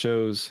still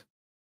shows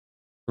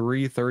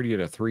 330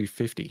 to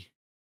 350.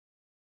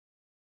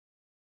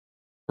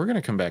 We're going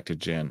to come back to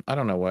Jen. I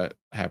don't know what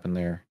happened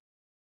there.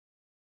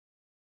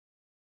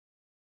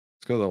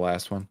 Let's go to the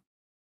last one.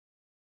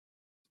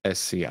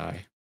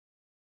 SCI.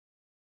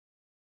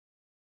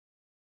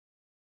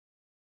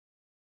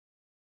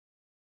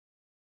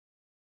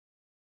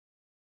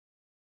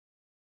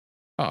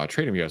 Oh,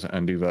 Trading View has an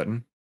undo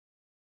button.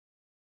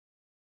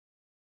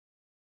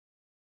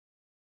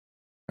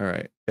 All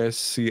right.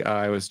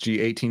 SCI was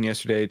G18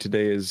 yesterday.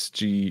 Today is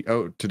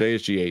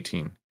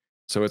G18.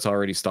 So it's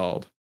already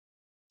stalled.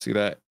 See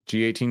that?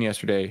 G18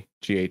 yesterday,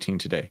 G18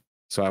 today.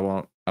 So I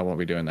won't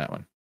be doing that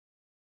one.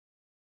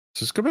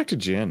 So let's go back to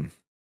Jen.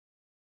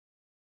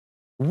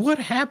 What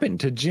happened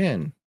to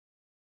Jen?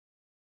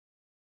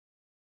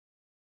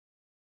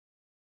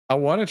 I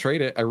want to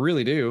trade it. I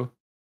really do.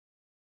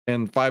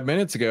 And 5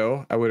 minutes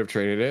ago, I would have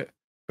traded it,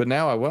 but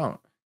now I won't.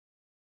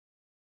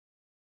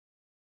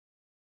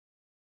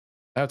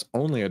 Now it's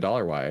only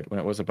 $1 wide when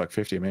it was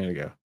 $1.50 a minute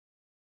ago.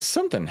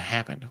 Something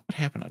happened. What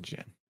happened on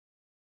Jen?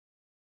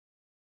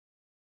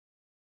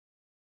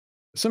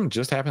 Something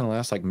just happened in the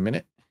last like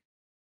minute.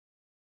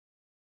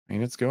 I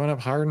mean, it's going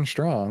up hard and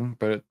strong,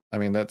 but I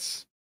mean,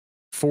 that's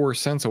 4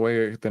 cents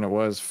away than it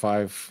was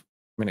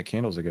 5-minute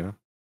candles ago.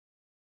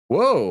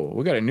 Whoa,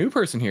 we got a new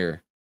person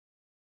here.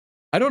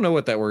 I don't know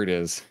what that word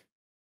is.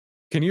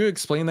 Can you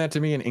explain that to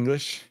me in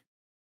English?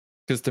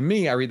 Because to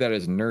me, I read that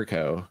as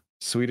Nurko,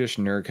 Swedish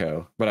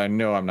Nurko, but I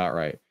know I'm not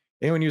right.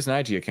 Anyone use an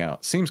IG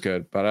account? Seems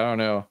good, but I don't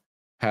know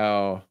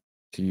how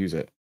to use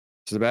it.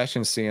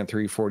 Sebastian's seeing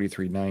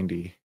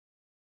 343.90.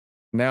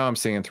 Now I'm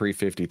seeing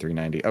 350,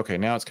 390. Okay,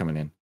 now it's coming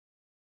in.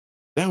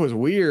 That was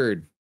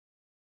weird.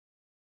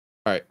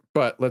 All right,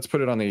 but let's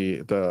put it on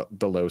the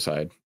low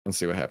side and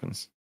see what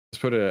happens.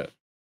 Let's put it at,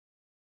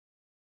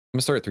 I'm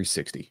gonna start at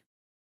 360.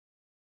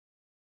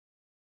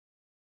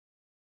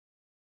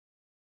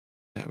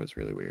 That was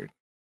really weird.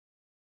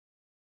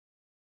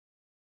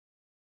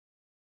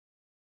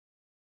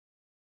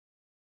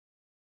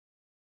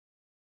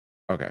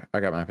 Okay, I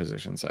got my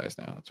position size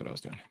now. That's what I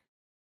was doing. I'm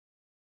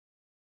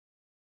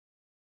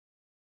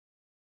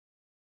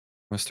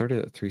gonna start it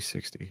at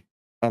 360.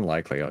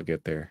 Unlikely I'll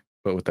get there,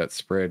 but with that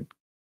spread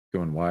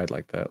going wide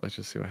like that, let's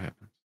just see what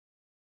happens.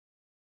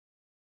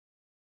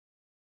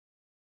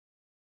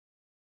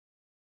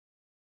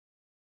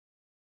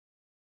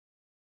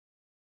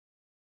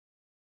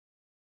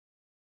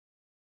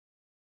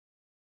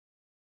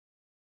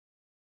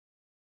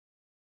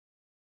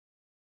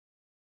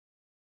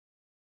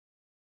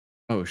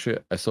 Oh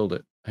shit, I sold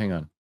it. Hang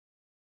on.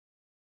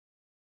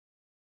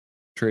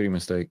 Trading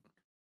mistake.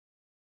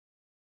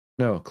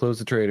 No, close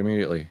the trade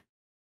immediately.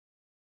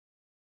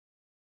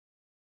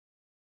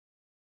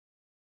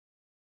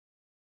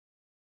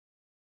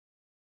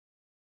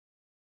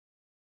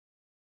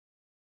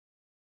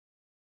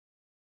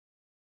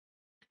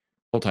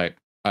 Hold tight.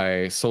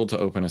 I sold to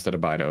open instead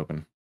of buy to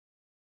open.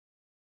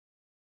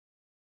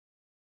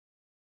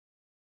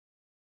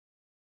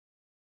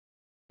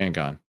 And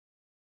gone.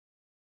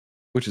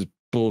 Which is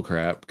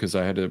bullcrap because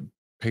I had to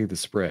pay the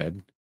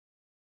spread.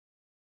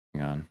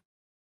 Hang on.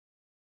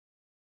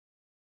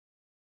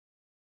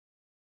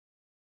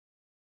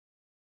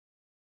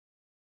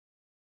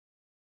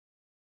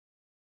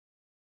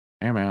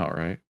 I'm out,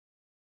 right?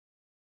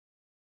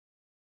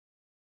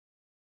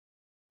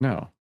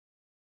 No.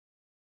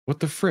 What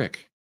the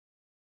frick?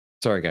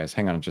 Sorry, guys.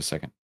 Hang on just a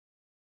second.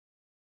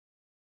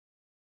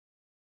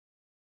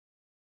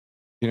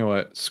 You know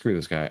what? Screw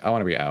this guy. I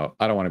want to be out.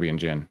 I don't want to be in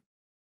gin.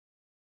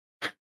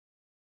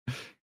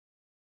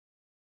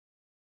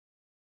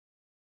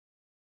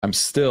 I'm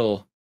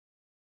still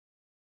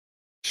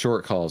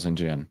short calls in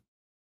gin.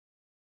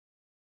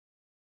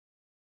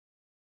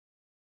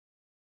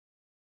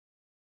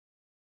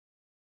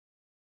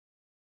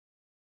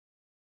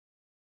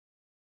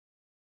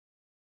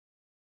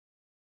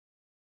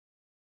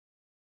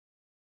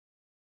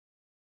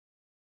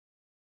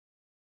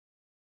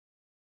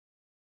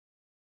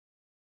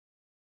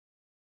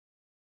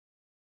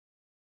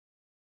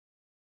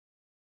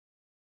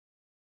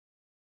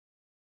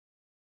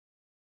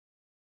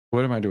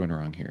 What am I doing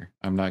wrong here?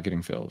 I'm not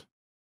getting filled.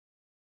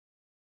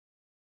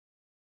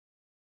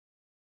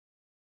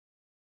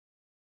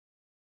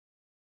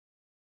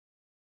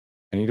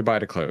 I need to buy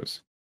to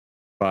close.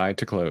 Buy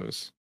to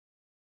close.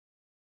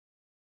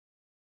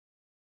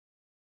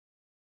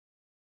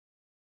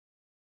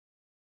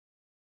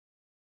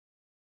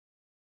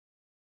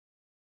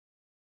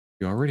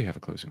 You already have a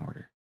closing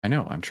order. I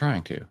know. I'm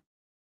trying to.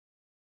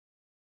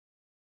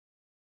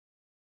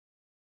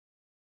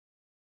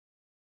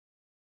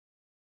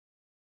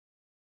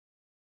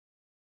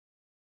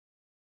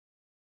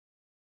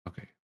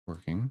 Okay.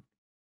 Working.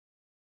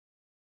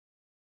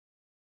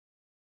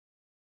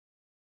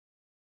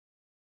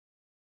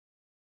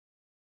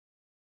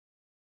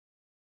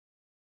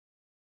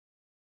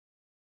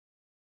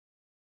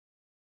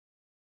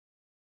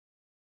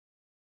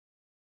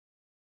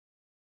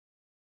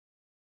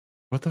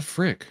 What the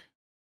frick?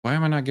 Why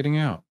am I not getting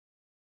out?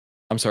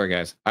 I'm sorry,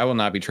 guys. I will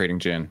not be trading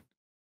Jin.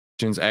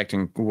 Jin's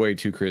acting way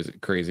too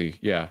crazy.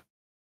 Yeah.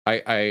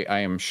 I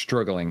am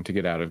struggling to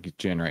get out of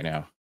Jin right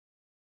now.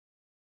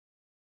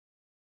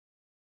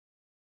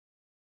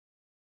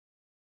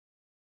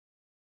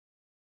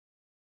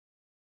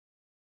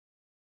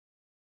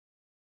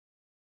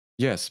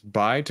 Yes,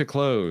 buy to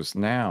close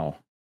now.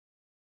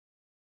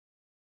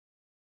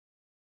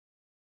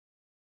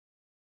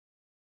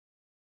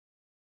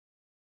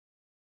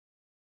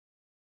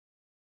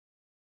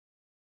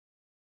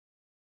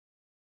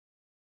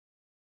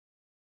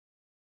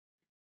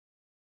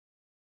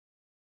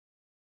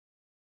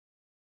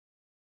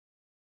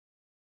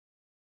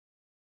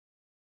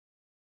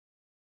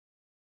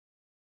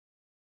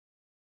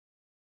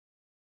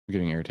 I'm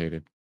getting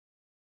irritated.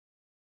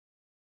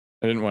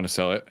 I didn't want to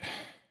sell it.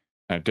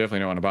 I definitely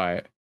don't want to buy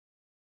it.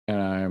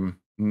 And I'm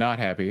not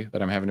happy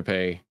that I'm having to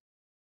pay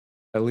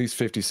at least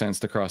 50 cents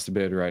to cross the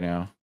bid right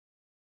now.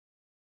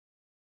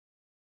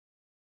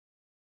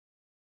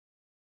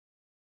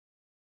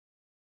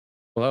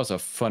 Well, that was a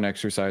fun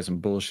exercise in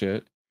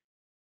bullshit.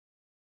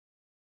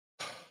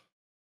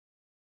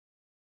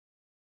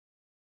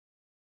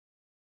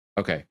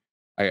 Okay.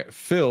 I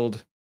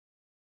filled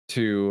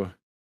to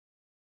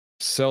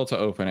sell to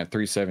open at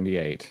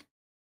 378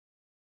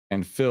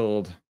 and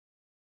filled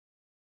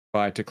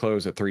buy to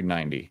close at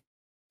 390.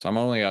 So I'm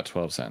only at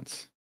 12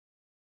 cents.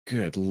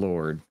 Good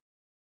Lord.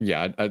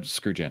 Yeah, I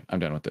screw Jen. I'm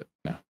done with it.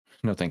 No,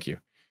 no, thank you.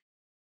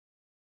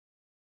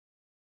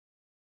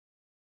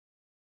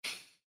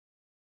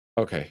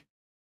 Okay.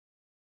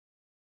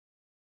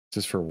 Is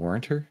this for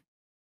warranter?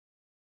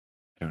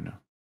 I don't know.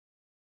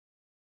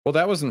 Well,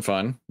 that wasn't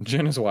fun.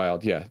 Jen is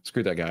wild. Yeah,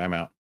 screw that guy. I'm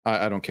out.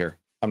 I don't care.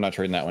 I'm not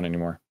trading that one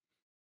anymore.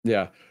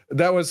 Yeah,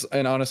 that was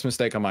an honest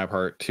mistake on my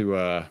part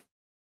to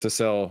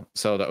sell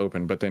to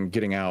open, but then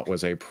getting out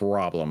was a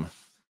problem.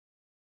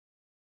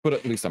 But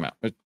at least I'm out.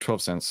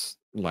 12 cents.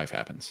 Life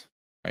happens,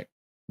 right?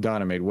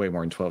 Donna made way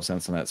more than 12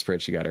 cents on that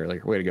spread she got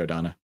earlier. Way to go,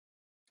 Donna.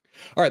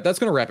 All right, that's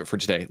gonna wrap it for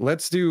today.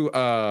 Let's do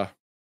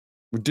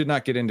we did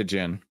not get into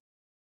Jen.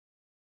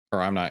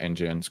 Or I'm not in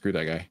Jen. Screw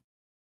that guy.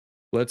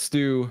 Let's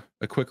do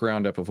a quick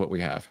roundup of what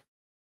we have.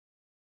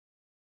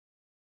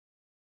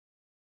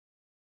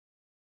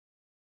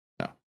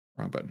 No,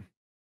 wrong button.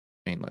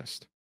 Main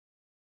list.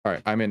 All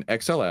right, I'm in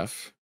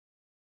XLF.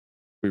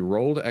 We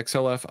rolled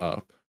XLF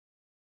up.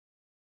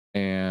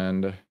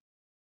 And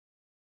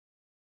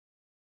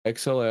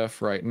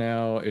XLF right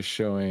now is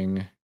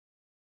showing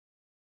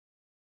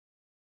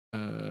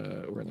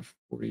we're in the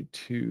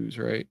 42s,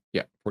 right?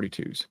 Yeah,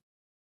 42s.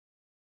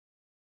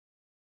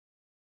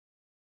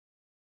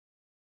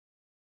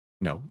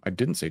 No, I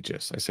didn't say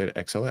GIST. I said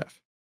XLF.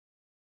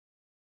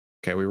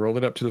 Okay, we rolled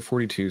it up to the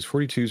 42s.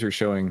 42s are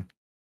showing,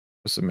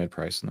 what's the mid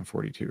price in the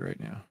 42 right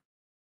now?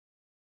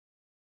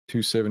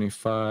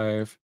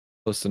 275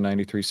 plus the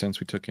 93 cents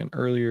we took in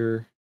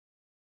earlier.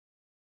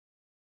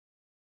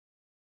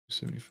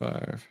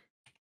 275.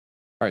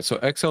 All right, so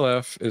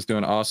XLF is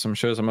doing awesome.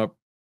 Shows I'm up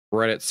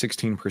right at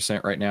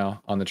 16% right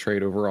now on the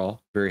trade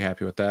overall. Very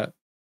happy with that.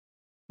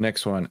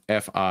 Next one,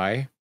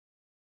 FI.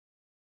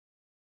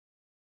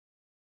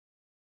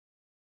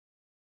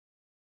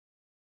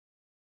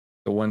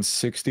 The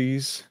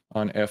 160s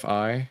on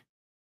FI.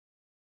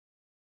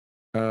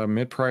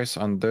 Mid price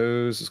on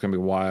those is going to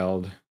be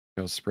wild.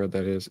 How spread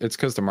that is. It's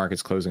because the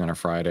market's closing on a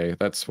Friday.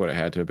 That's what it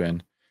had to have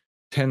been.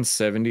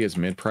 1070 is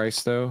mid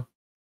price though,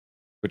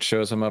 which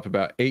shows them up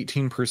about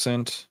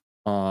 18%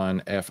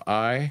 on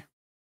FI.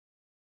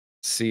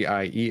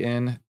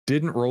 CIEN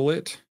didn't roll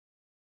it.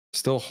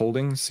 Still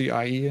holding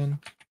CIEN.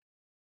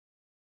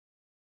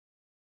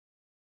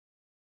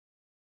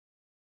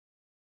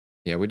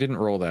 Yeah, we didn't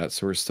roll that,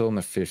 so we're still in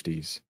the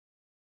 50s.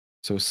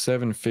 So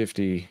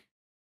 750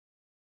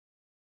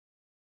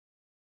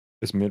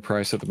 is mid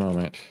price at the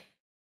moment.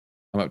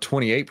 I'm up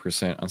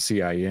 28% on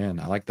CIN.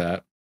 I like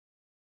that.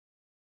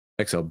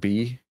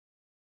 XLB.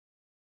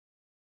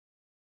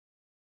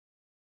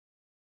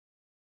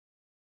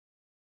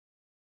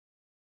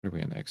 What are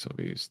we in the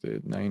XLBs?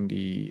 The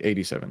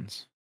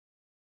 87s.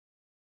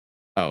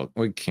 Oh,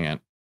 we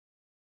can't.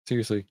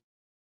 Seriously.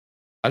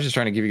 I was just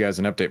trying to give you guys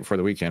an update before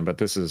the weekend, but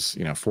this is,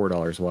 you know,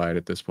 $4 wide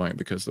at this point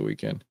because of the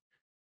weekend.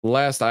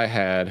 Last I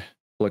had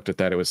looked at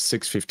that, it was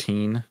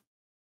 615.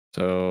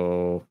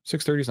 So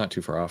 630 is not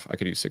too far off. I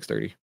could use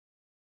 630.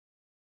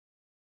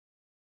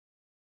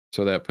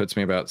 So that puts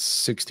me about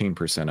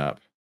 16% up.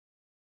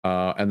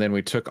 And then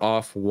we took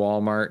off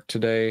Walmart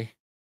today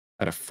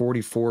at a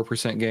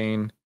 44%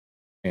 gain.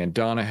 And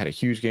Donna had a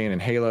huge gain in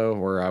Halo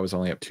where I was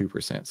only up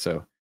 2%.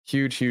 So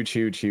huge, huge,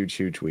 huge, huge,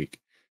 huge week.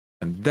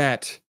 And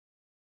that,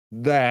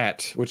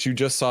 what you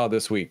just saw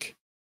this week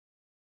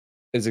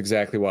is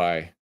exactly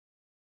why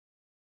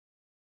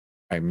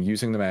I'm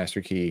using the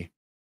master key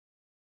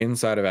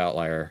inside of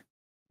OVTLYR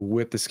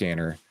with the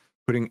scanner,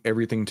 putting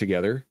everything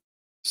together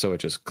so it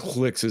just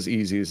clicks as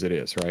easy as it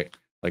is, right?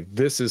 Like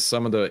this is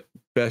some of the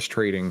best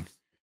trading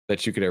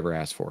that you could ever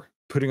ask for.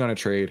 Putting on a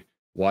trade,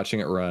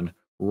 watching it run,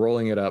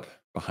 rolling it up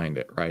behind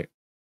it, right?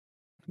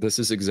 This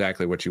is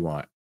exactly what you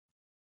want.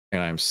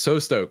 And I'm so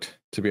stoked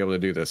to be able to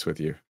do this with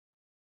you.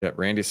 Yep,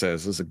 Randy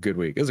says this is a good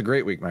week. It's a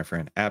great week, my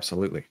friend.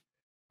 Absolutely.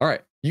 All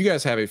right. You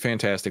guys have a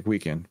fantastic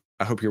weekend.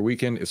 I hope your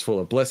weekend is full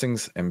of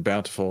blessings and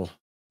bountiful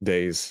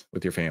days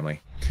with your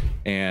family.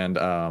 And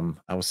I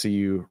will see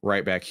you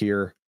right back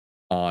here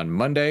on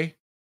Monday.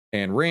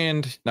 And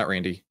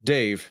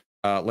Dave,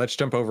 let's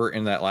jump over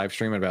in that live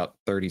stream in about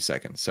 30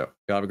 seconds. So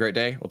y'all have a great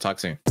day. We'll talk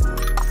soon.